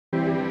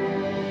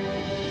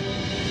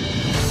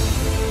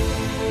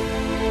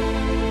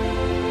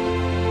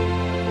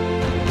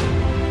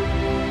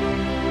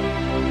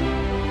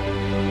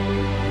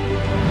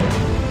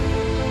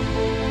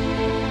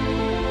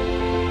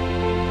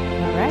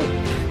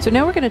So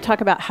now we're going to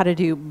talk about how to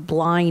do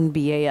blind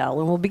BAL,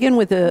 and we'll begin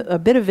with a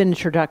bit of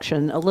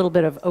introduction, a little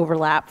bit of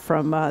overlap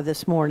from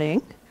this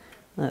morning.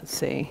 Let's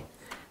see.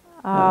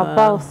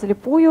 Бал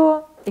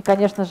вслепую, и,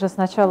 конечно же,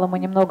 сначала мы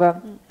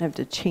немного... I have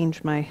to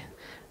change my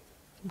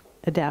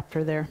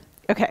adapter there.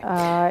 Okay.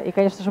 И,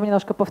 конечно же, мы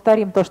немножко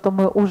повторим то, что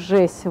мы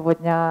уже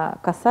сегодня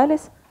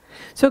касались.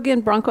 So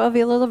again,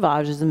 bronchoalveolar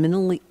lavage is a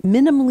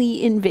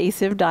minimally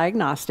invasive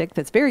diagnostic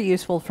that's very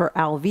useful for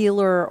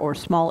alveolar or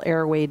small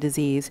airway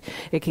disease.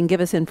 It can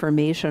give us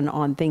information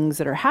on things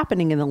that are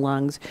happening in the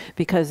lungs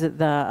because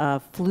the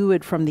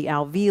fluid from the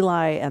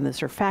alveoli and the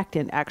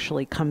surfactant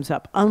actually comes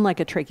up, unlike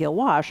a tracheal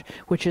wash,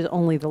 which is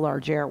only the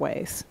large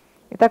airways.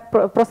 Итак,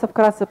 просто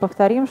вкратце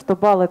повторим, что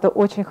БАЛ – это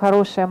очень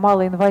хорошая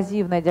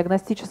малоинвазивная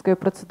диагностическая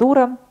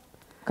процедура,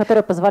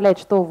 которая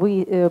позволяет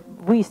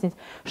выяснить,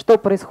 что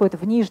происходит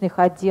в нижних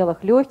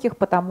отделах легких,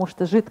 потому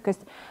что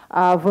жидкость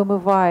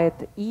вымывает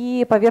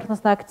и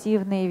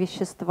поверхностно-активные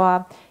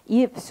вещества,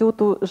 и всю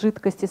ту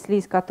жидкость и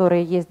слизь,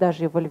 которая есть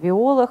даже и в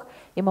альвеолах,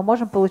 и мы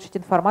можем получить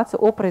информацию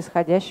о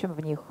происходящем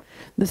в них.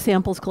 The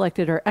samples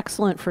collected are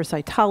excellent for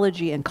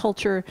cytology and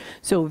culture,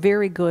 so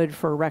very good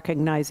for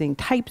recognizing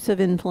types of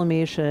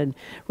inflammation,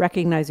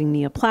 recognizing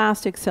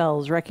neoplastic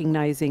cells,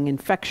 recognizing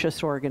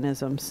infectious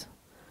organisms.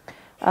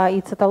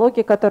 И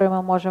цитологии, которые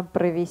мы можем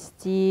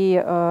провести,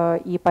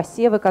 и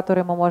посевы,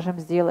 которые мы можем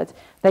сделать,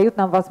 дают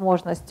нам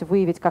возможность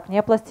выявить как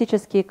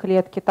неопластические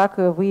клетки, так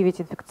и выявить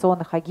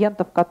инфекционных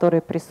агентов,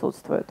 которые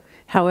присутствуют.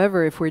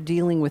 However, if we're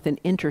dealing with an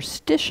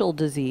interstitial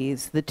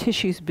disease, the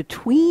tissues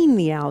between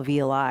the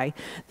alveoli,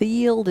 the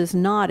yield is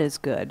not as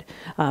good.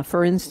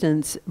 For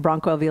instance,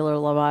 bronchoalveolar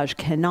lavage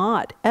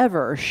cannot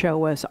ever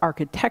show us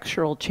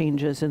architectural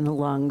changes in the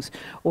lungs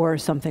or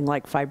something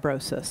like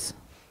fibrosis.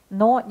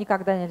 Но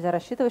никогда нельзя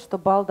рассчитывать, что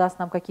БАЛ даст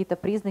нам какие-то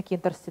признаки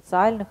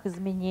интерстициальных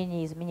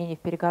изменений, изменений в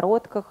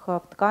перегородках,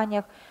 в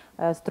тканях,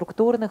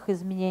 структурных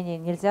изменений.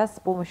 Нельзя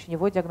с помощью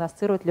него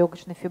диагностировать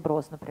легочный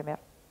фиброз, например.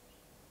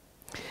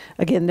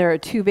 Again, there are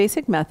two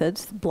basic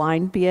methods,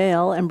 blind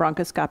BAL and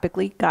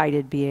bronchoscopically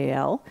guided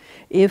BAL.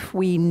 If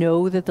we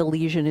know that the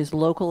lesion is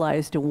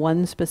localized to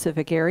one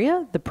specific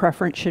area, the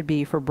preference should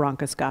be for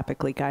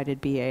bronchoscopically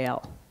guided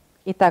BAL.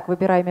 Итак,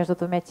 выбирая между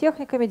двумя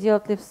техниками,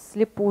 делать ли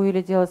вслепую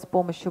или делать с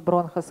помощью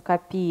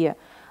бронхоскопии,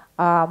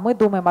 мы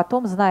думаем о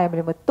том, знаем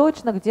ли мы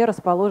точно, где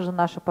расположено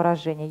наше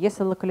поражение.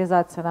 Если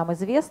локализация нам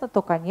известна,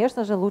 то,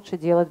 конечно же, лучше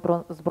делать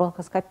с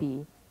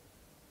бронхоскопией.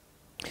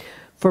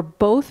 For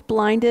both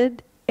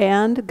blinded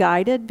and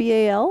guided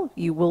BAL,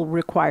 you will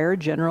require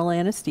general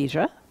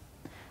anesthesia.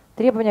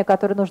 Требования,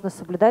 которые нужно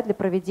соблюдать для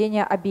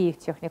проведения обеих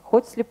техник,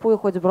 хоть вслепую,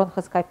 хоть с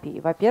бронхоскопией.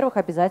 Во-первых,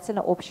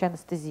 обязательно общая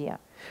анестезия.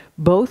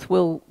 Both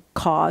will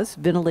cause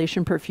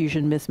ventilation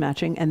perfusion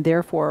mismatching and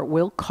therefore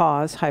will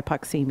cause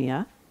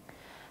hypoxemia.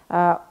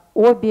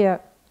 Обе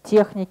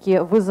техники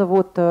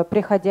вызовут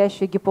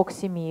приходящую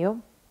гипоксемию.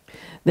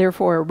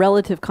 Therefore, a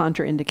relative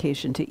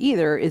contraindication to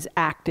either is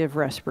active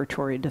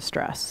respiratory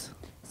distress.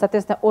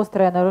 Соответственно,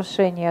 острое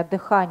нарушение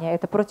дыхания –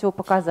 это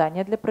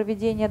противопоказание для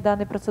проведения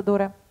данной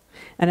процедуры.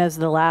 And as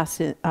the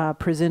last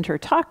presenter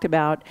talked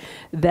about,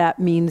 that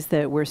means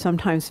that we're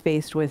sometimes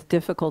faced with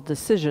difficult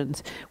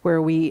decisions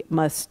where we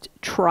must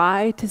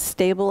try to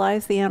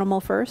stabilize the animal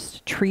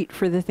first, treat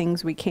for the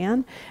things we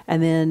can,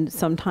 and then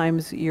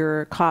sometimes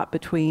you're caught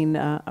between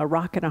a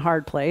rock and a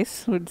hard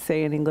place, would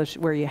say in English,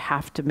 where you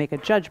have to make a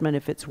judgment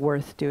if it's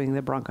worth doing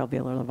the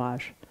bronchoalveolar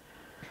lavage.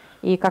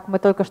 И как мы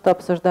только что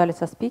обсуждали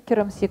со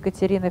спикером, с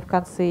Екатериной в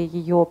конце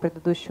ее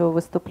предыдущего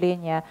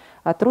выступления,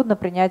 трудно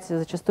принять,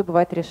 зачастую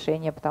бывает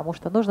решение, потому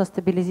что нужно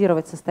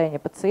стабилизировать состояние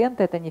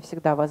пациента, это не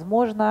всегда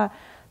возможно,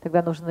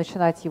 тогда нужно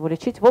начинать его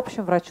лечить. В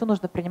общем, врачу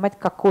нужно принимать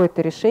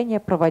какое-то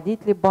решение,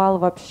 проводить ли БАЛ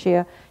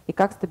вообще, и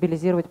как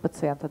стабилизировать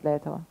пациента для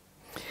этого.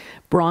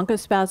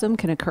 Bronchospasm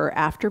can occur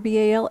after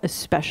BAL,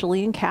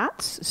 especially in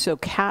cats. So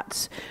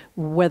cats,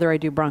 whether I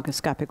do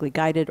bronchoscopically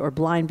guided or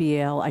blind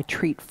BAL, I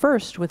treat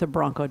first with a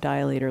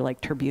bronchodilator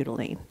like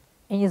terbutaline.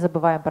 И не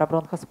забываем про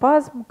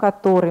бронхоспазм,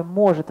 который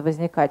может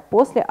возникать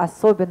после,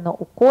 особенно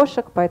у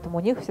кошек, поэтому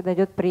у них всегда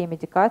идет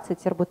премедикация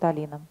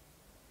тербуталином.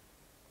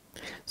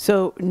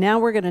 So now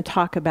we're going to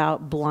talk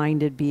about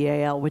blinded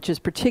BAL, which is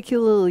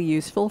particularly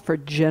useful for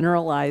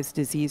generalized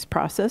disease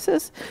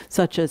processes,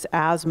 such as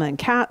asthma in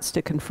cats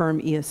to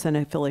confirm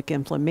eosinophilic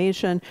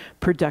inflammation,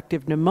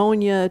 productive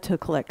pneumonia to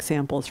collect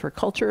samples for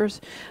cultures,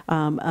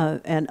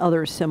 and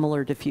other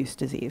similar diffuse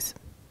disease.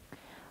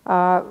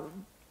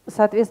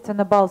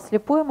 Соответственно, БАЛ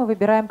вслепую мы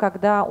выбираем,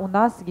 когда у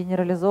нас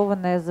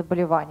генерализованное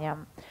заболевание.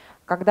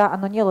 Когда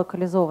оно не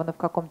локализовано в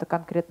каком-то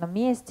конкретном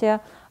месте,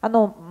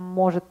 оно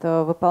может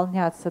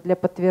выполняться для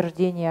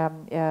подтверждения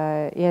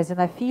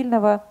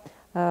эозинофильного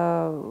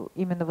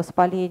именно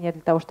воспаления,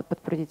 для того, чтобы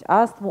подтвердить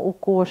астму у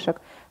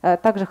кошек.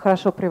 Также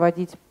хорошо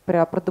приводить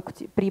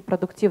при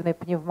продуктивной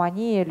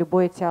пневмонии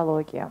любой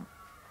этиологии.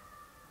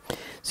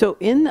 So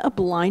in a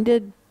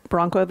blinded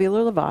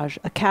bronchoalveolar lavage,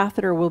 a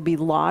catheter will be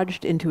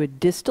lodged into a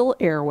distal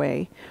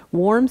airway,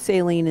 warm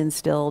saline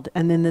instilled,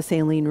 and then the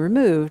saline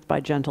removed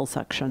by gentle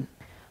suction.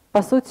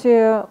 По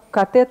сути,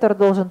 катетер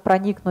должен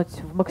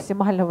проникнуть в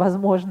максимально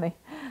возможный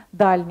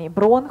дальний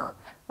бронх.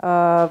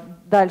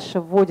 Дальше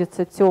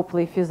вводится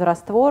теплый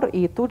физраствор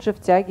и тут же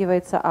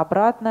втягивается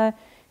обратно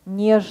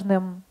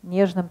нежным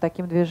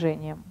таким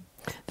движением.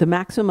 The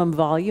maximum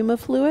volume of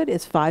fluid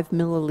is 5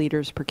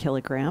 milliliters per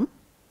kilogram.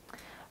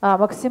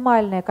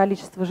 Максимальное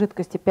количество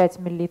жидкости 5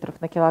 мл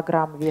на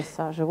килограмм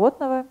веса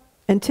животного.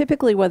 And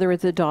typically, whether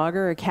it's a dog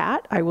or a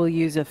cat, I will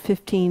use a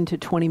 15 to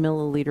 20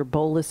 milliliter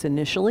bolus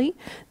initially.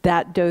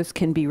 That dose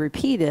can be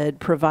repeated,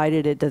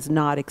 provided it does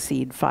not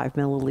exceed 5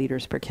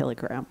 milliliters per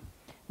kilogram.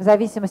 В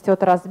зависимости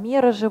от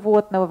размера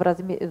животного,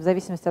 в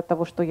зависимости от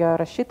того, что я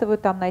рассчитываю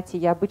там найти,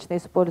 я обычно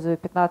использую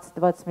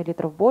 15-20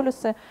 мл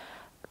болюсы.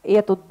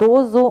 Эту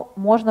дозу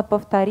можно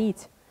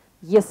повторить,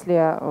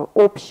 если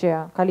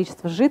общее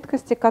количество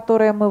жидкости,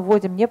 которое мы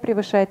вводим, не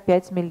превышает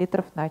 5 мл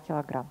на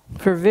килограмм.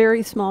 For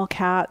very small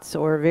cats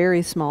or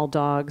very small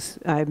dogs,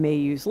 I may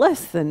use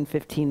less than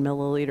 15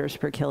 milliliters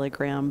per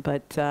kilogram,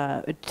 but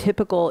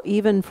typical,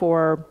 even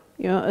for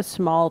a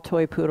small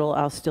toy poodle,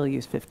 I'll still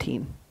use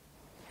 15.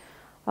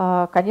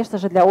 Конечно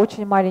же, для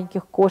очень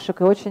маленьких кошек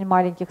и очень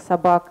маленьких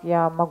собак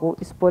я могу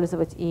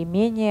использовать и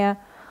менее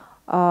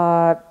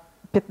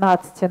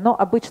 15, но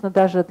обычно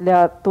даже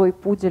для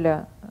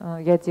той-пуделя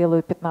я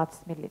делаю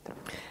 15 миллилитров.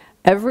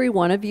 Every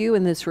one of you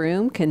in this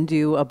room can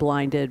do a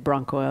blinded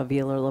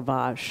bronchoalveolar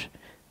lavage.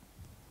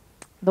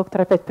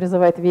 Доктор опять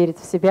призывает верить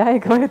в себя и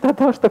говорит о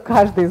том, что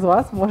каждый из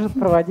вас может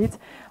проводить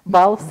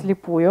бал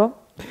вслепую.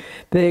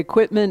 The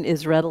equipment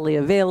is readily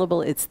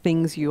available. It's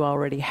things you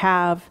already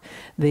have.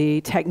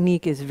 The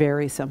technique is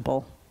very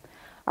simple.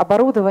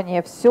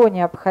 Оборудование, все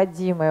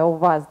необходимое у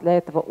вас для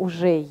этого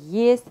уже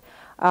есть,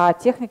 а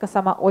техника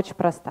сама очень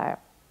простая.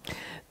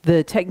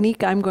 The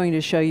technique I'm going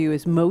to show you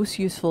is most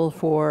useful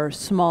for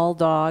small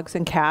dogs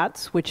and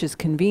cats, which is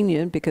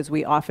convenient because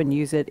we often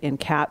use it in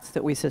cats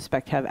that we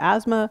suspect have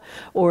asthma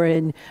or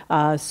in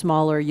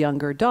smaller,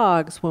 younger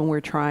dogs when we're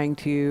trying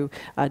to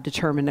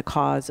determine the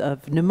cause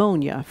of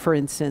pneumonia, for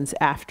instance,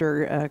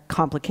 after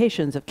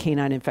complications of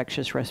canine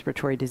infectious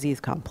respiratory disease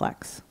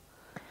complex.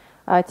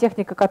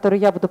 Техника, которую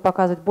я буду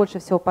показывать, больше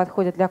всего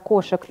подходит для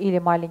кошек или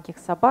маленьких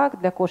собак.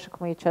 Для кошек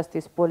мы ее часто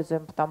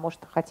используем, потому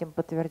что хотим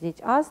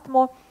подтвердить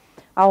астму.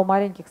 А у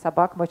маленьких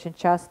собак мы очень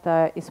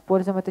часто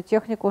используем эту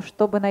технику,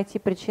 чтобы найти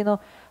причину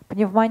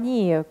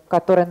пневмонии,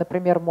 которая,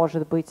 например,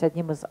 может быть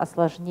одним из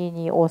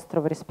осложнений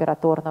острого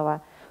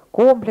респираторного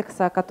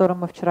комплекса, о котором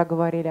мы вчера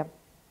говорили.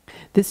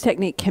 This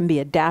technique can be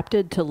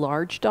adapted to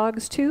large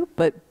dogs too,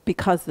 but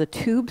because the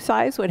tube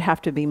size would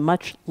have to be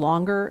much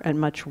longer and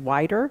much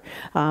wider,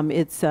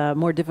 it's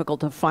more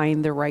difficult to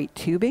find the right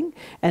tubing.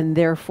 And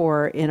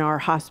therefore, in our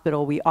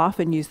hospital, we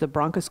often use the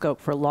bronchoscope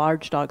for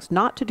large dogs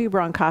not to do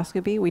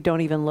bronchoscopy. We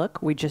don't even look.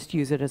 We just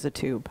use it as a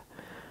tube.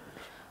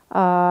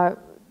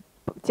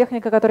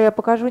 Техника, которую я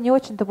покажу, не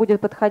очень-то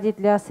будет подходить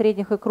для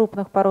средних и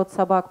крупных пород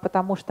собак,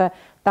 потому что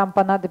там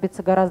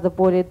понадобится гораздо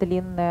более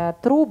длинная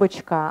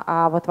трубочка,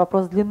 а вот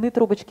вопрос длины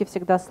трубочки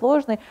всегда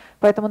сложный.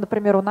 Поэтому,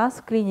 например, у нас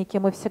в клинике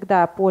мы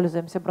всегда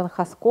пользуемся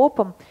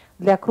бронхоскопом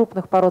для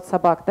крупных пород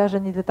собак, даже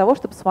не для того,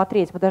 чтобы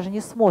смотреть, мы даже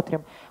не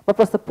смотрим, мы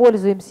просто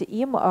пользуемся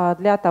им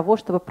для того,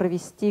 чтобы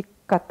провести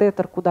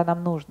катетер куда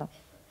нам нужно.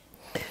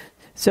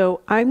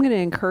 So I'm going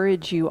to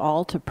encourage you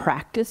all to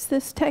practice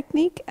this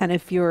technique. And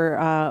if you're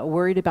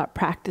worried about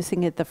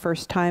practicing it the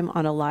first time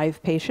on a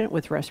live patient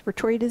with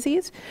respiratory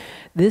disease,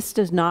 this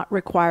does not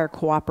require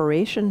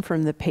cooperation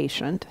from the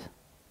patient.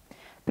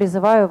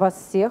 Призываю вас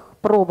всех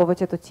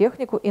пробовать эту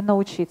технику и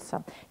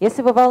научиться.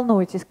 Если вы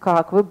волнуетесь,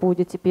 как вы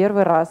будете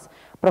первый раз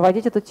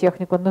проводить эту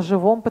технику на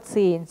живом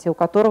пациенте, у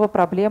которого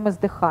проблемы с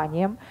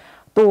дыханием,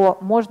 то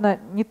можно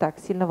не так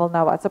сильно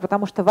волноваться,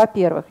 потому что,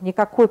 во-первых,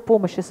 никакой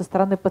помощи со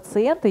стороны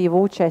пациента, его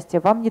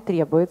участия вам не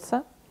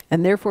требуется.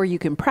 And therefore you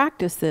can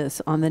practice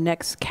this on the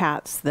next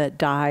cats that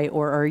die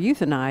or are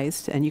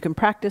euthanized, and you can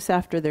practice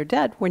after they're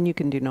dead when you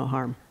can do no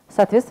harm.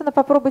 Соответственно,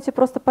 попробуйте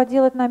просто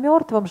поделать на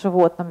мертвом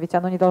животном, ведь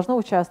оно не должно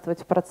участвовать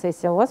в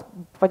процессе. У вас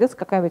попадется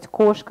какая-нибудь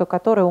кошка,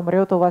 которая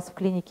умрет у вас в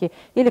клинике,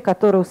 или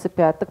которая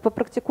усыпят, так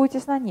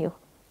попрактикуйтесь на них.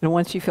 And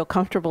once you feel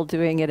comfortable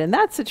doing it in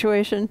that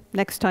situation,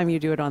 next time you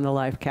do it on the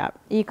live cat.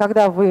 И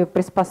когда вы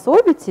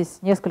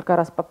приспособитесь, несколько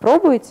раз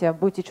попробуете,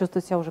 будете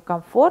чувствовать себя уже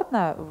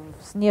комфортно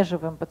с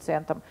неживым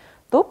пациентом,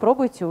 то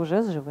пробуйте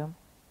уже с живым.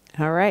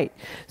 All right.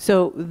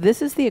 So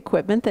this is the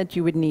equipment that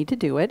you would need to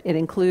do it. It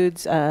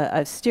includes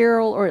a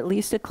sterile or at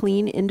least a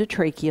clean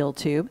endotracheal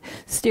tube.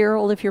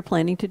 Sterile if you're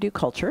planning to do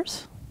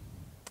cultures.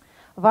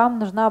 Вам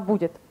нужна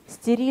будет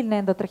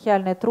стерильная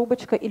эндотрахеальная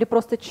трубочка или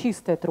просто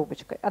чистая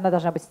трубочка. Она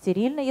должна быть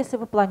стерильной, если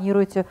вы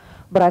планируете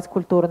брать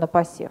культуру на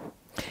посев.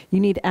 You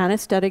need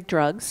anesthetic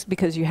drugs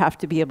because you have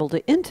to be able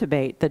to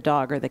intubate the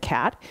dog or the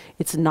cat.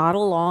 It's not a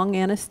long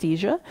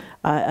anesthesia.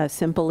 A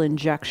simple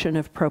injection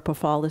of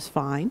propofol is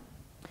fine.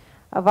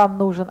 Вам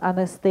нужен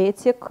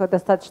анестетик,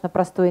 достаточно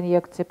простой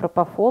инъекции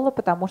пропофола,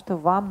 потому что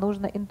вам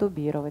нужно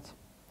интубировать.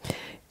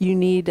 You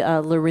need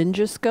a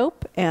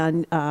laryngoscope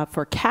and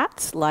for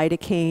cats,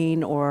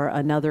 lidocaine or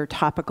another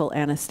topical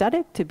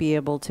anesthetic to be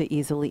able to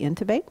easily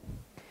intubate.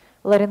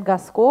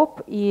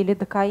 ларингоскоп и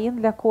лидокаин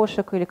для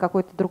кошек или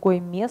какой-то другой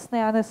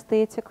местный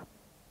анестетик.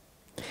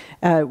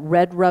 A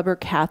red rubber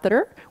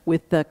catheter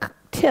with the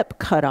tip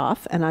cut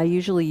off, and I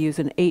usually use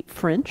an 8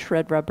 French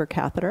red rubber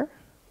catheter.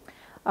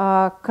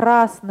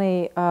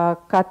 Красный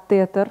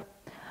катетер.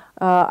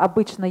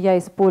 Обычно я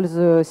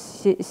использую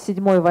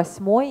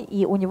 7-8,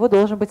 и у него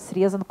должен быть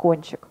срезан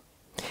кончик.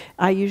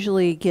 I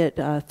usually get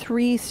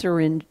 3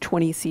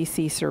 20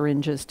 cc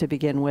syringes to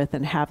begin with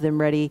and have them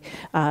ready.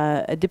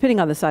 Depending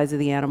on the size of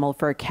the animal,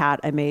 for a cat,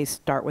 I may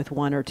start with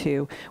 1 or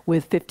 2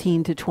 with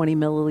 15 to 20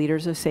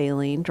 milliliters of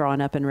saline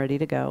drawn up and ready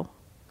to go.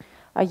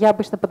 Я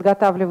обычно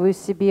подготавливаю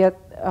себе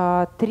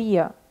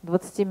 3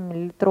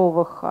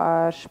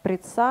 20-миллилитровых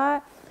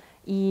шприца,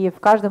 и в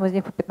каждом из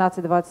них по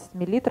 15-20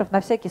 миллилитров, на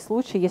всякий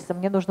случай, если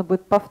мне нужно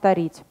будет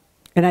повторить.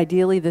 And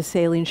ideally, the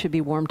saline should be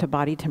warm to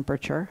body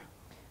temperature.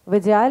 В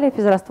идеале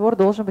физраствор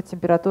должен быть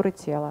температуры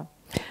тела.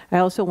 I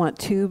also want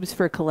tubes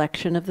for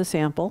collection of the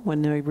sample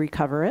when we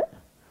recover it.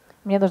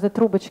 Мне нужны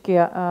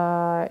трубочки,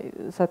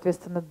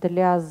 соответственно,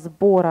 для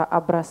сбора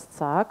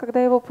образца, когда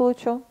я его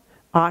получу.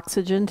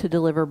 Oxygen to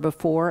deliver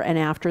before and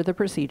after the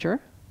procedure.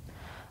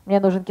 Мне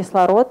нужен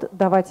кислород,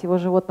 давать его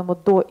животному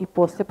до и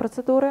после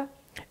процедуры.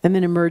 And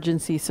then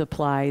emergency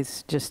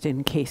supplies just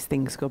in case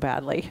things go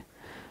badly.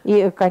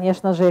 И,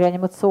 конечно же,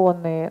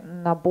 реанимационный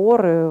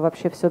набор, и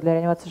вообще все для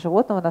реанимации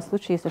животного на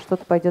случай, если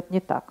что-то пойдет не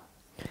так.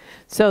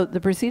 So the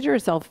procedure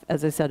itself,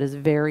 as I said, is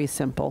very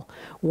simple.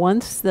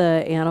 Once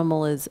the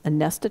animal is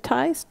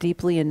anesthetized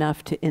deeply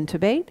enough to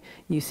intubate,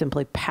 you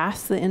simply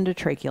pass the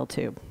endotracheal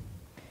tube.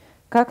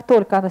 Как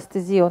только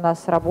анестезия у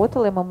нас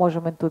сработала, и мы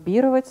можем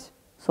интубировать,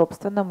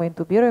 собственно, мы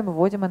интубируем,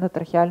 вводим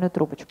эндотрахеальную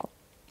трубочку.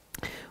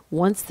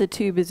 Once the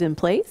tube is in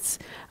place,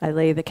 I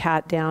lay the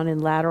cat down in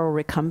lateral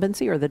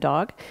recumbency, or the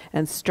dog,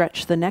 and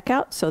stretch the neck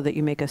out so that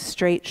you make a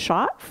straight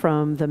shot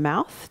from the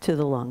mouth to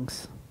the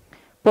lungs.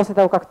 После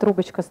того, как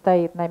трубочка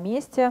стоит на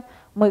месте,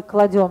 мы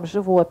кладем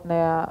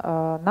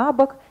животное на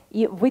бок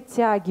и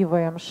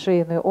вытягиваем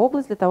шейную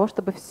область для того,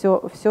 чтобы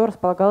все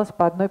располагалось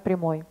по одной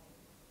прямой.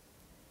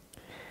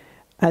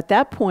 At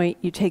that point,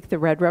 you take the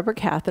red rubber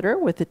catheter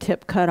with the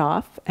tip cut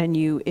off and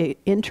you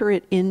enter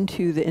it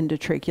into the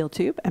endotracheal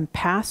tube and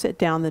pass it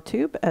down the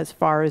tube as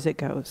far as it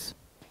goes.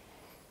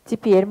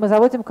 Теперь мы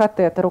заводим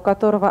катетер, у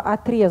которого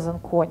отрезан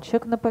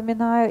кончик,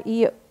 напоминаю,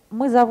 и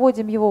мы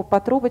заводим его по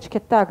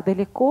трубочке так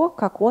далеко,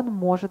 как он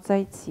может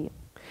зайти.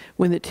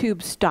 When the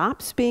tube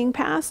stops being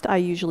passed, I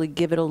usually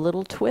give it a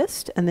little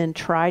twist and then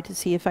try to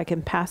see if I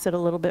can pass it a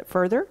little bit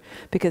further,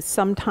 because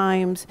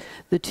sometimes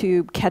the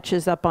tube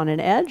catches up on an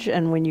edge,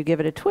 and when you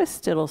give it a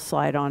twist, it'll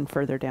slide on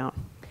further down.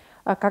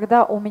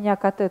 Когда у меня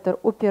катетер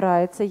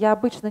упирается, я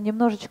обычно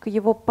немножечко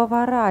его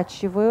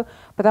поворачиваю,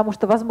 потому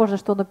что возможно,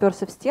 что он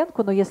уперся в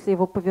стенку, но если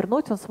его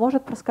повернуть, он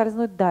сможет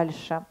проскользнуть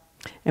дальше.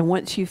 And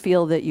once you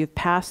feel that you've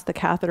passed the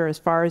catheter as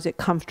far as it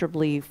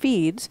comfortably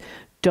feeds,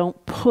 don't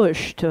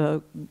push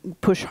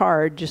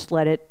hard, just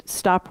let it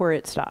stop where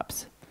it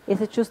stops.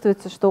 Если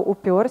чувствуется, что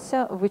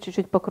уперся, вы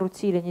чуть-чуть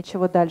покрутили,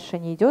 ничего дальше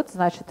не идет,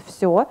 значит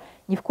все.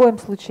 Ни в коем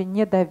случае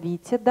не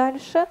давите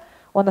дальше.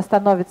 Он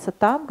остановится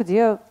там,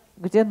 где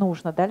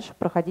нужно. Дальше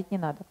проходить не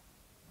надо.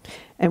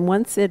 And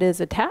once it is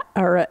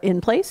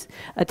in place,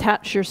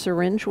 attach your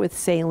syringe with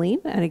saline.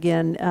 And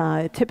again,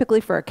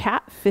 typically for a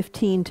cat,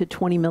 15 to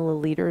 20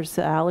 milliliters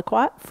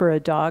aliquot. For a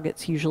dog,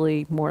 it's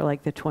usually more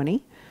like the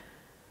 20.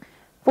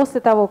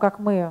 После того, как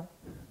мы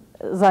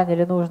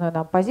заняли нужную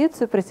нам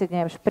позицию,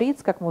 присоединяем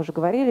шприц, как мы уже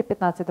говорили,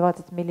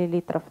 15-20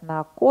 миллилитров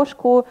на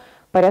кошку,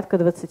 порядка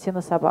 20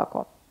 на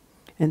собаку.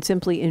 And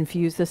simply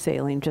infuse the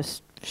saline,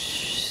 just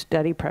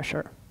steady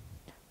pressure.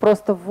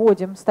 Просто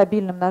вводим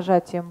стабильным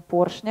нажатием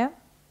поршня.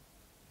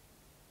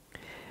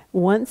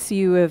 Once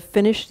you have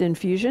finished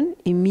infusion,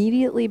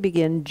 immediately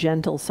begin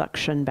gentle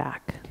suction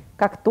back.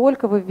 Как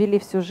только вы ввели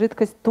всю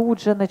жидкость, тут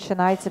же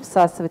начинайте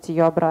всасывать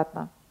ее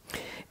обратно.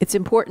 It's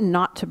important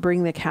not to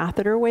bring the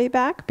catheter way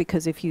back,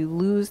 because if you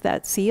lose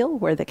that seal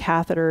where the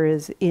catheter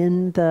is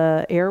in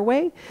the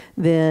airway,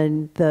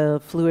 then the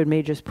fluid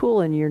may just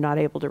pool and you're not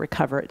able to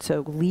recover it.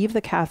 So leave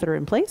the catheter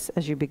in place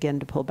as you begin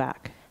to pull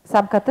back.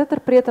 Сам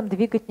катетер при этом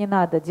двигать не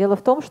надо. Дело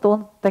в том, что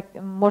он,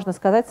 можно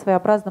сказать,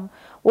 своеобразным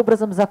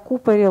образом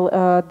закупорил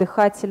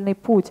дыхательный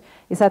путь.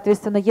 И,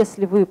 соответственно,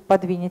 если вы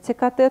подвинете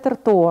катетер,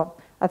 то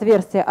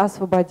отверстие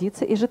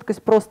освободится, и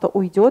жидкость просто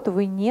уйдет,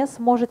 вы не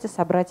сможете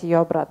собрать ее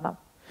обратно.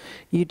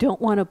 You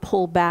don't want to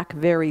pull back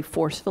very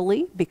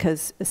forcefully,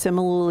 because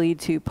similarly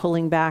to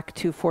pulling back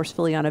too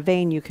forcefully on a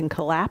vein, you can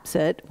collapse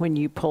it when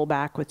you pull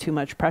back with too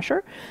much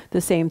pressure. The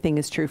same thing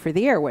is true for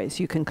the airways.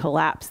 You can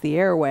collapse the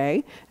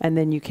airway and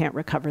then you can't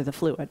recover the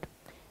fluid.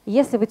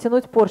 Если вы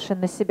тянуть поршень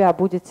на себя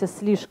будете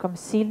слишком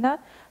сильно,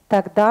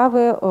 тогда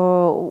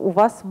у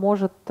вас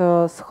может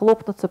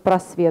схлопнуться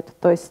просвет,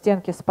 то есть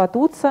стенки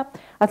спадутся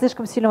от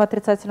слишком сильного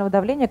отрицательного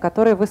давления,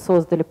 которое вы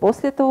создали.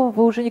 После этого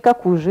вы уже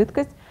никакую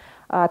жидкость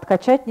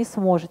откачать не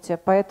сможете,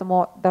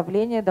 поэтому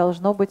давление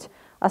должно быть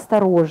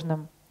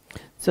осторожным.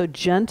 So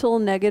gentle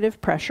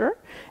negative pressure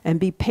and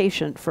be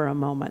patient for a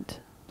moment.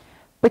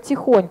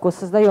 потихоньку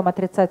создаем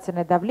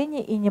отрицательное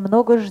давление и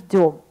немного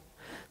ждем.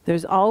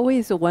 There's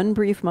always a one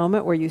brief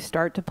moment where you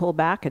start to pull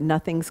back and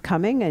nothing's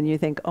coming and you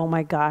think, oh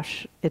my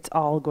gosh, it's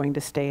all going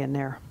to stay in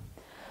there.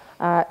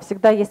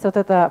 Всегда есть вот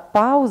эта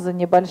пауза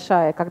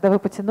небольшая, когда вы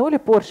потянули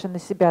поршень на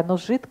себя, но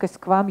жидкость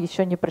к вам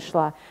еще не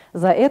пришла.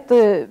 За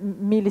это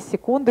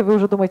миллисекунды вы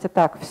уже думаете,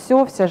 так,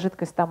 все, вся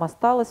жидкость там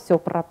осталась, все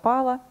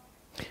пропало.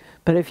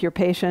 But if you're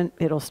patient,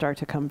 it'll start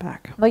to come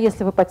back. Но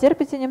если вы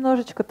потерпите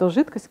немножечко, то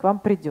жидкость к вам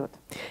придет.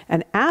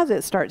 And as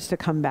it starts to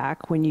come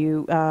back,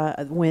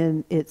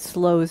 when it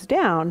slows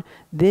down,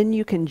 then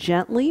you can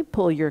gently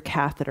pull your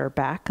catheter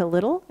back a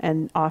little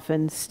and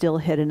often still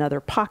hit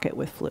another pocket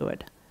with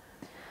fluid.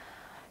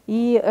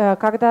 И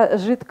когда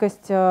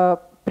жидкость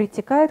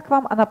притекает к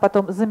вам, она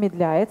потом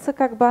замедляется,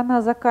 как бы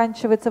она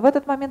заканчивается. В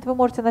этот момент вы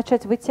можете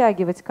начать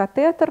вытягивать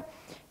катетер,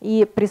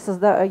 и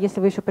если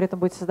вы еще при этом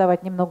будете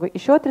создавать немного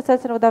еще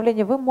отрицательного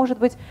давления, вы, может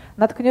быть,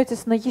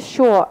 наткнетесь на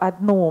еще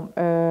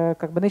на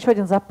еще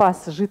один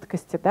запас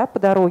жидкости, да, по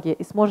дороге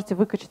и сможете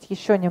выкачать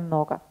еще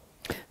немного.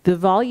 The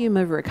volume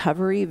of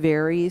recovery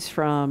varies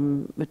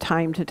from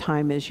time to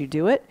time as you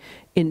do it.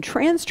 In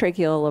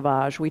transtracheal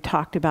lavage, we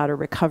talked about a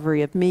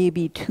recovery of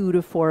maybe 2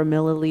 to 4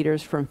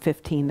 milliliters from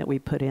 15 that we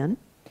put in.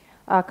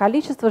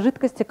 Количество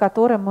жидкости,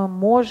 которое мы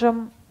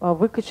можем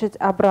выкачать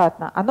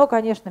обратно, оно,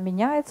 конечно,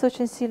 меняется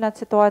очень сильно от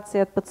ситуации,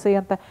 от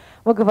пациента.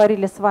 Мы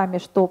говорили с вами,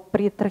 что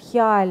при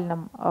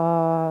трахеальном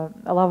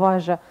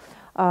лаваже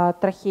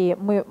трахеи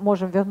мы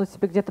можем вернуть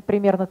себе где-то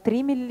примерно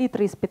 3 мл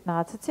из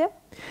 15.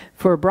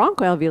 For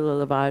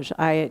bronchoalveolar lavage,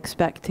 I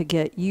expect to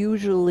get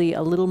usually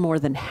a little more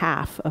than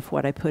half of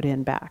what I put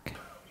in back.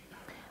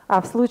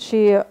 А в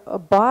случае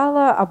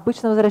бала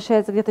обычно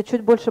возвращается где-то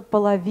чуть больше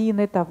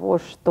половины того,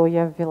 что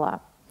я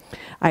ввела.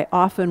 I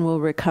often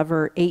will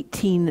recover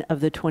 18 of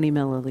the 20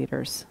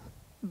 milliliters.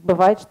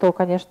 Бывает, что,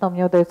 конечно,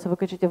 мне удается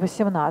выкачать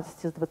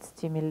 18 из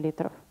 20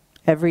 миллилитров.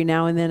 Every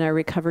now and then I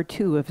recover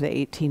 2 of the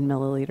 18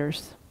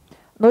 milliliters.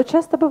 Но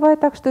часто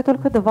бывает так, что и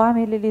только 2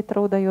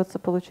 миллилитра удается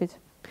получить.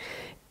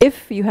 If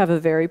you have a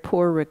very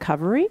poor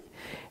recovery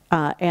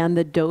and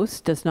the dose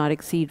does not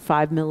exceed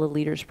 5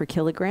 milliliters per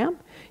kilogram,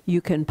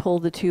 you can pull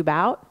the tube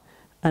out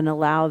and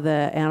allow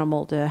the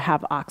animal to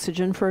have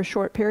oxygen for a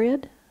short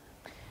period.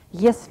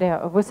 Если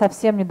вы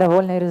совсем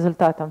недовольны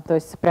результатом, то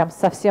есть прям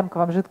совсем к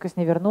вам жидкость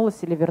не вернулась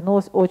или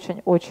вернулась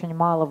очень-очень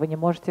мало, вы не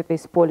можете это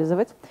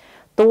использовать,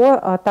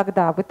 то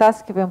тогда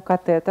вытаскиваем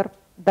катетер,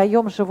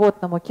 даем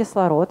животному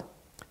кислород.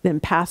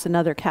 Then pass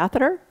another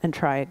catheter and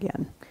try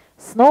again.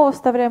 Снова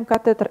вставляем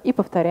катетер и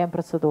повторяем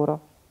процедуру.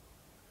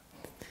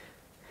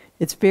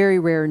 It's very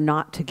rare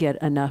not to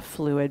get enough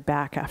fluid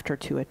back after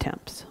 2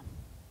 attempts.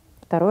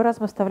 Второй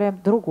раз мы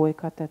вставляем другой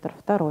катетер,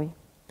 второй.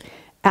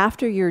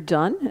 After you're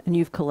done and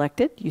you've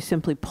collected, you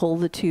simply pull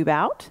the tube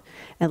out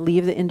and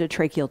leave the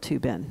endotracheal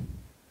tube in.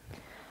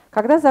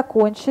 Когда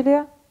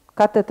закончили,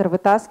 катетер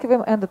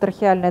вытаскиваем,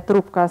 эндотрахеальная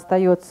трубка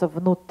остается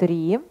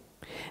внутри.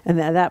 And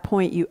at that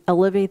point, you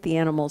elevate the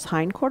animal's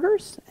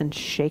hindquarters and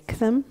shake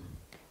them.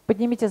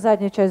 Поднимите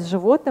заднюю часть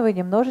животного и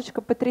немножечко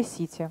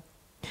потрясите.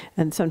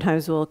 And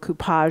sometimes we'll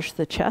coupage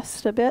the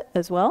chest a bit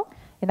as well.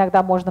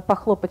 Иногда можно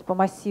похлопать,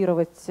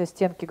 помассировать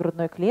стенки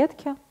грудной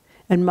клетки.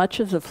 And much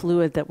of the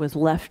fluid that was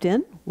left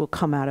in will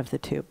come out of the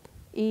tube.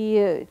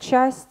 И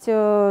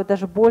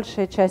даже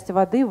большая часть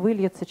воды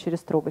выльется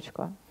через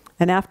трубочку.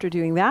 And after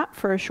doing that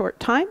for a short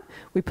time,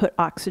 we put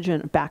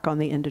oxygen back on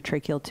the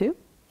endotracheal tube.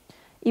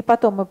 И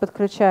потом мы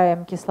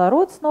подключаем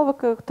кислород снова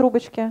к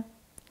трубочке.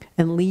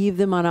 And leave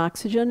them on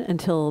oxygen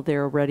until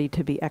they're ready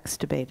to be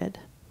extubated.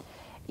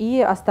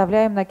 И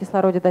оставляем на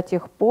кислороде до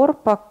тех пор,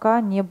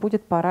 пока не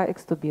будет пора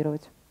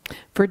экстубировать.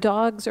 For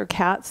dogs or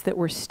cats that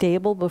were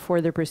stable before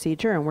the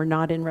procedure and were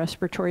not in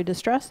respiratory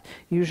distress,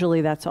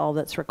 usually that's all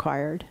that's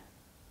required.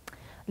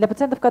 Для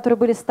пациентов, которые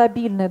были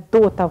стабильны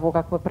до того,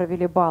 как мы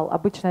провели бал,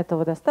 обычно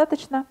этого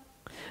достаточно.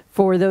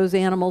 For those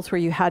animals where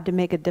you had to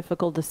make a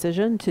difficult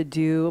decision to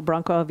do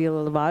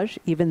bronchoalveolar lavage,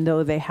 even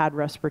though they had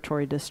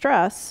respiratory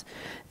distress,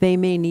 they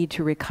may need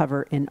to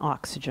recover in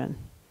oxygen.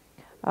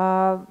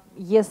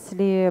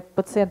 Если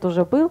пациент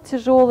уже был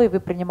тяжелый, вы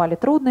принимали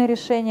трудное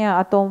решение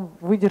о том,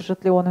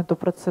 выдержит ли он эту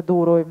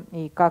процедуру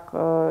и как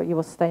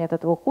его состояние от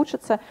этого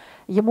ухудшится,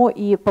 ему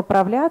и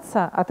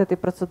поправляться от этой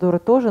процедуры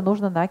тоже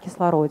нужно на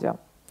кислороде.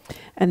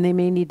 And they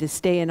may need to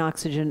stay in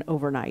oxygen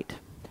overnight.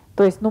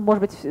 То есть,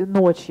 может быть,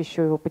 ночь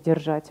еще его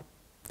подержать.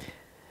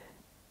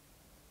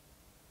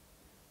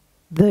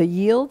 The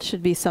yield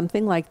should be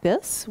something like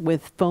this,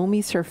 with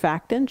foamy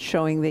surfactant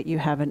showing that you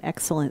have an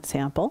excellent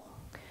sample.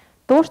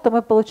 То, что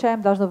мы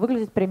получаем, должно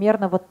выглядеть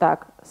примерно вот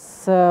так,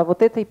 с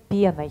вот этой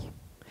пеной.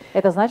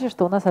 Это значит,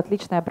 что у нас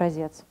отличный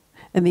образец.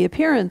 And the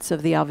appearance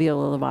of the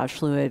alveolar lavage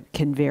fluid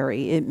can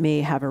vary. It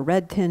may have a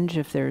red tinge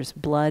if there's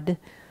blood.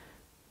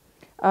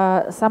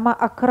 Сама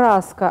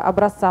окраска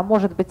образца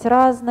может быть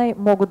разной,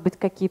 могут быть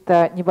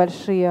какие-то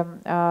небольшие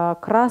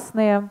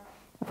красные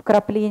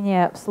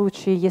вкрапления в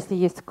случае, если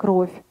есть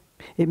кровь.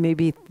 It may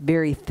be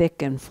very thick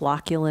and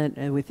flocculent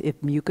with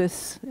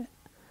mucus.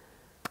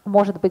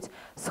 может быть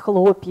с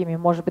хлопьями,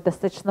 может быть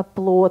достаточно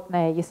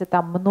плотная, если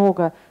там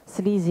много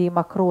слизи и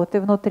мокроты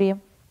внутри.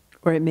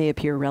 Or it may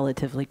appear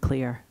relatively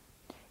clear.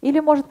 Или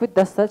может быть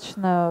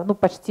достаточно, ну,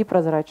 почти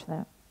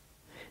прозрачная.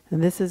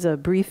 And this is a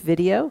brief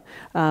video.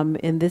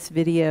 In this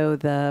video,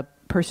 the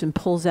person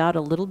pulls out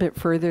a little bit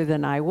further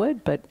than I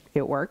would, but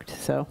it worked,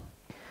 so.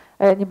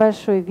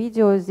 Небольшое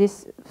видео.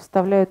 Здесь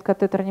вставляют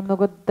катетер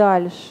немного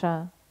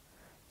дальше,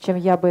 чем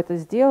я бы это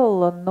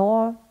сделала,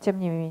 но тем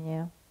не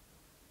менее.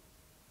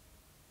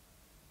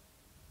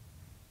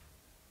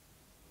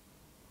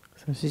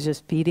 So she's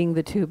just feeding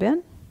the tube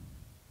in.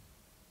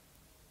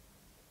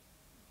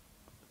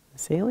 The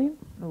saline.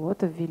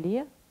 Вот,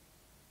 ввели.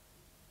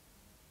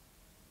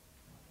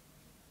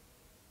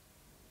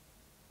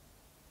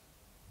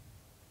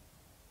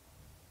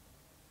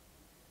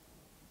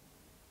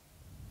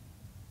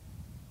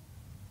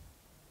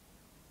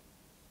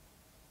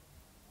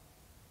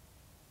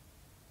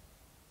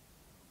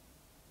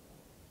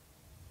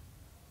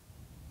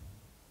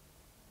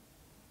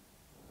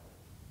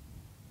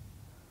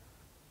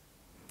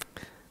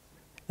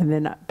 And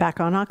then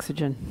back on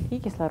oxygen. И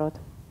кислород.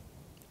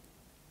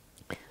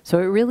 So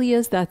it really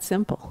is that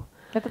simple.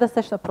 Это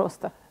достаточно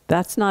просто.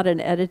 That's not an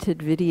edited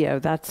video.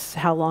 That's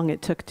how long it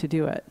took to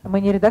do it.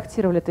 Мы не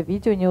редактировали это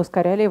видео, не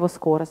ускоряли его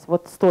скорость.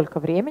 Вот столько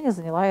времени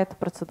заняла эта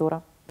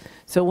процедура.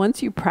 So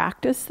once you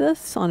practice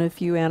this on a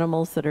few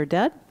animals that are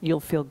dead, you'll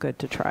feel good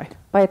to try.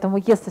 Поэтому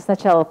если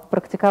сначала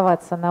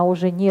практиковаться на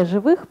уже не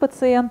живых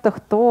пациентах,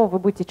 то вы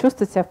будете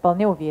чувствовать себя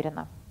вполне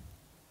уверенно.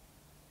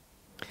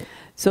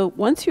 So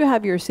once you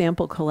have your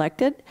sample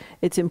collected,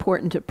 it's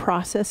important to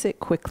process it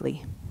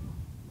quickly.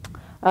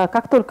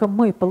 Как только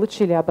мы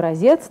получили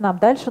образец, нам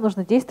дальше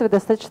нужно действовать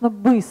достаточно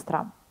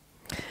быстро.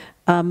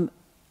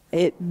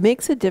 It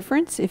makes a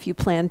difference if you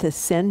plan to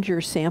send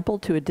your sample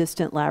to a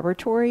distant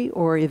laboratory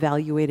or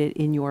evaluate it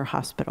in your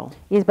hospital.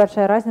 Есть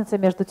большая разница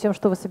между тем,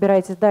 что вы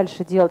собираетесь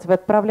дальше делать. Вы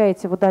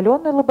отправляете в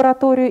удаленную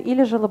лабораторию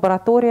или же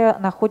лаборатория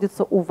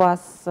находится у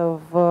вас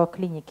в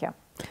клинике.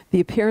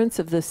 The appearance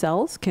of the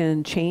cells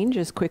can change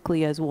as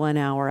quickly as 1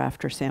 hour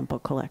after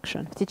sample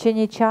collection. В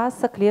течение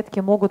часа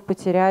клетки могут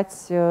потерять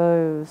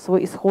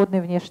свой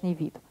исходный внешний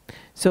вид.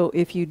 So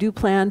if you do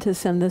plan to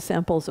send the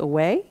samples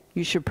away,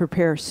 you should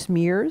prepare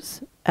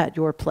smears at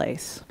your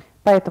place.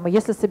 Поэтому,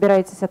 если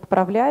собираетесь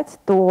отправлять,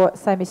 то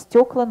сами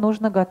стекла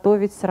нужно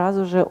готовить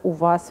сразу же у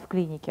вас в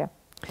клинике.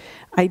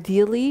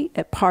 Ideally,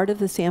 a part of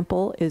the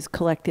sample is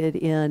collected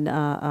in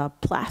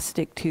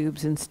plastic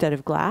tubes instead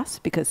of glass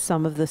because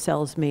some of the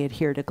cells may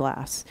adhere to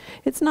glass.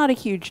 It's not a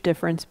huge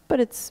difference,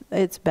 but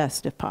it's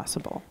best if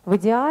possible. В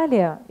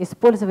идеале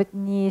использовать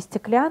не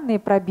стеклянные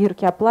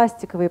пробирки, а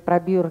пластиковые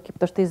пробирки,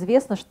 потому что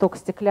известно, что к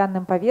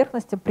стеклянным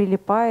поверхностям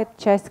прилипает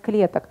часть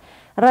клеток.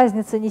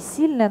 Разница не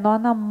сильная, но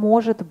она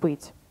может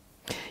быть.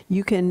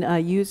 You can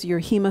use your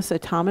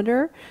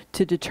hemocytometer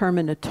to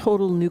determine a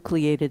total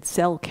nucleated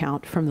cell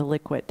count from the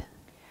liquid.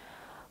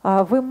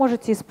 Вы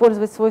можете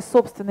использовать свой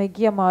собственный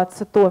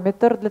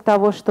гемоцитометр для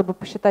того, чтобы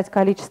посчитать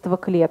количество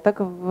клеток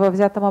в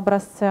взятом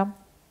образце.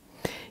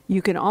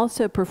 You can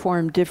also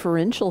perform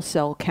differential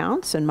cell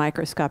counts and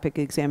microscopic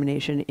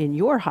examination in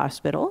your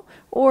hospital,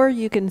 or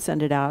you can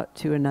send it out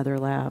to another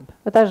lab.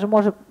 Вы также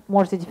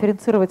можете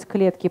дифференцировать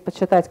клетки и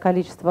подсчитать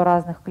количество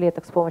разных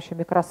клеток с помощью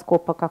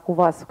микроскопа, как у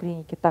вас в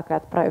клинике, так и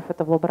отправив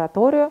это в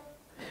лабораторию.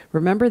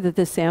 Remember that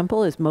this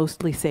sample is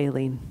mostly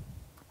saline.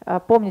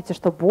 Помните,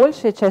 что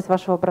большая часть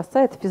вашего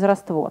образца – это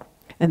физраствор.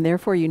 And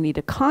therefore you need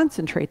to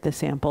concentrate the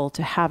sample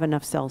to have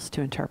enough cells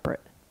to interpret.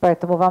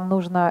 Поэтому вам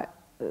нужно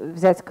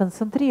взять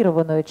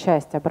концентрированную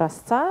часть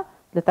образца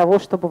для того,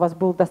 чтобы у вас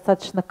было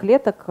достаточно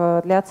клеток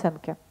для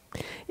оценки.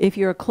 If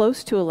you're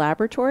close to a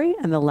laboratory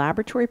and the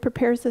laboratory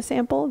prepares the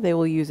sample, they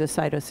will use a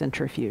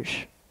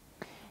cytocentrifuge.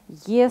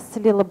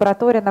 Если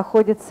лаборатория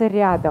находится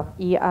рядом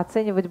и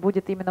оценивать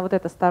будет именно вот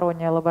эта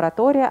сторонняя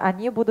лаборатория,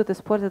 они будут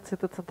использовать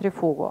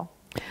цитоцентрифугу.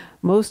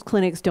 Most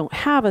clinics don't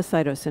have a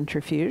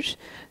cytocentrifuge,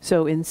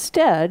 so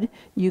instead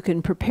you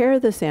can prepare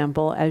the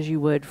sample as you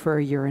would for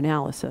a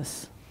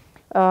urinalysis.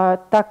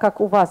 Так как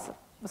у вас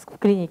в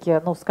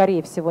клинике, ну,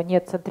 скорее всего,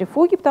 нет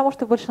центрифуги, потому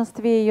что в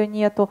большинстве ее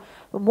нету,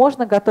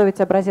 можно готовить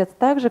образец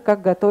так же,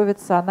 как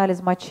готовится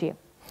анализ мочи.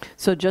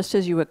 So just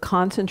as you would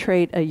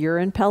concentrate a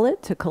urine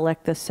pellet to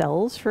collect the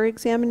cells for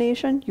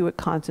examination, you would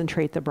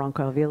concentrate the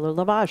bronchoalveolar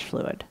lavage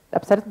fluid.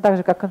 Абсолютно так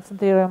же, как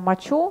концентрируем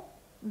мочу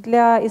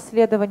для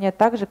исследования,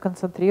 также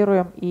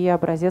концентрируем и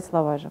образец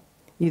лаважа.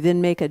 You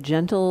then make a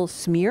gentle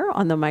smear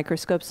on the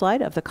microscope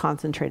slide of the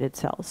concentrated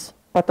cells.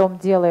 Потом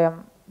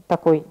делаем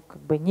такой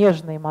как бы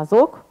нежный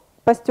мазок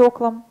по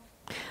стеклам.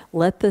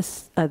 Let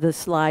the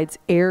slides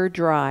air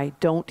dry,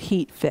 don't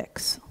heat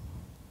fix.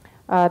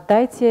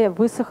 Дайте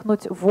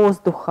высохнуть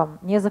воздухом,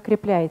 не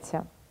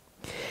закрепляйте.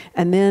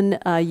 And then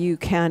you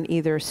can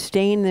either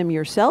stain them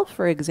yourself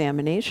for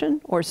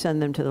examination or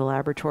send them to the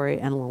laboratory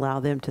and allow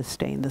them to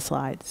stain the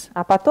slides.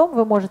 А потом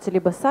вы можете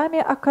либо сами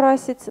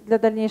окрасить для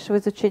дальнейшего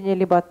изучения,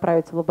 либо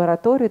отправить в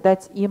лабораторию,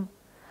 дать им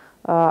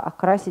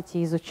окрасить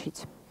и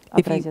изучить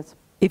образец.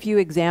 If you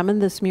examine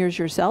the smears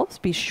yourselves,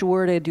 be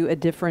sure to do a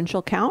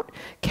differential count.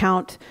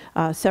 Count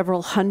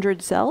several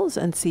hundred cells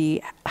and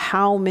see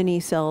how many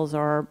cells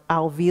are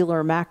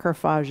alveolar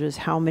macrophages,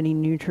 how many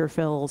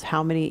neutrophils,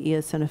 how many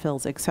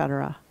eosinophils,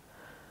 etc.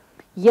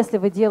 Если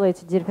вы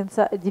делаете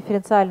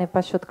дифференциальный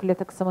подсчет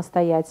клеток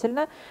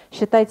самостоятельно,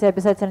 считайте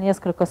обязательно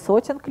несколько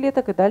сотен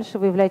клеток, и дальше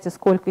выявляйте,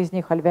 сколько из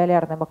них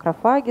альвеолярные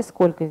макрофаги,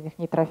 сколько из них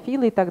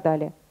нейтрофилы и так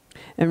далее.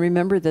 And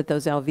remember that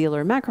those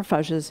alveolar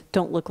macrophages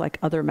don't look like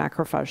other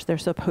macrophages. They're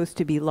supposed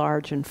to be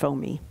large and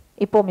foamy.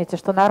 И помните,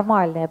 что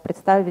нормальное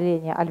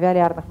представление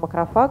альвеолярных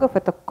макрофагов –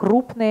 это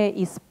крупные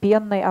и с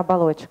пенной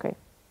оболочкой.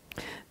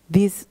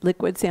 These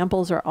liquid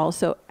samples are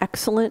also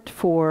excellent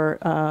for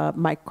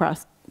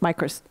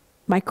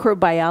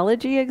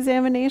microbiology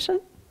examination.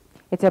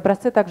 Эти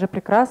образцы также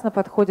прекрасно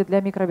подходят для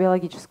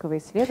микробиологического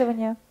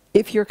исследования.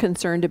 If you're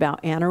concerned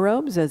about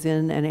anaerobes, as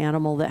in an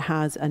animal that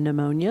has a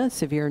pneumonia,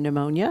 severe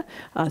pneumonia,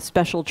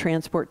 special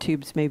transport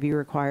tubes may be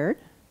required.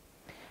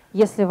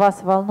 Если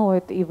вас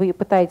волнует и вы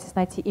пытаетесь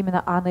найти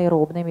именно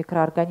анаэробные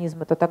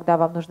микроорганизмы, то тогда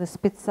вам нужны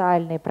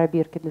специальные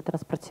пробирки для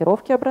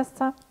транспортировки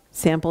образца.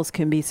 Samples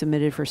can be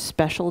submitted for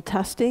special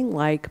testing,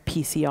 like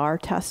PCR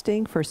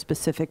testing for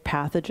specific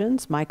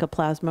pathogens,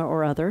 mycoplasma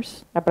or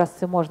others.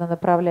 Образцы можно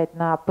направлять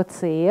на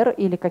ПЦР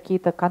или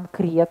какие-то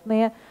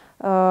конкретные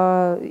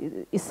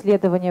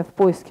исследования в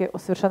поиске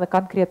совершенно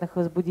конкретных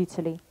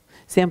возбудителей.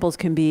 Samples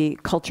can be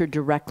cultured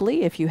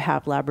directly if you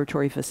have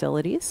laboratory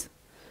facilities.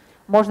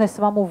 Можно и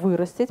самому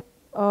вырастить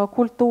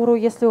культуру,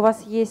 если у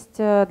вас есть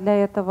для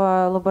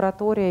этого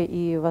лаборатория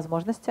и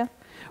возможности.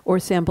 Or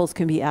samples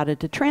can be added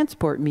to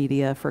transport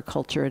media for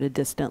culture at a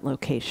distant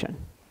location.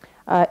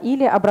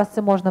 Или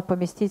образцы можно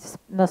поместить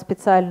на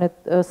специальную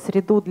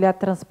среду для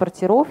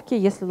транспортировки,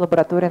 если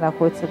лаборатория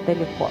находится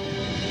далеко.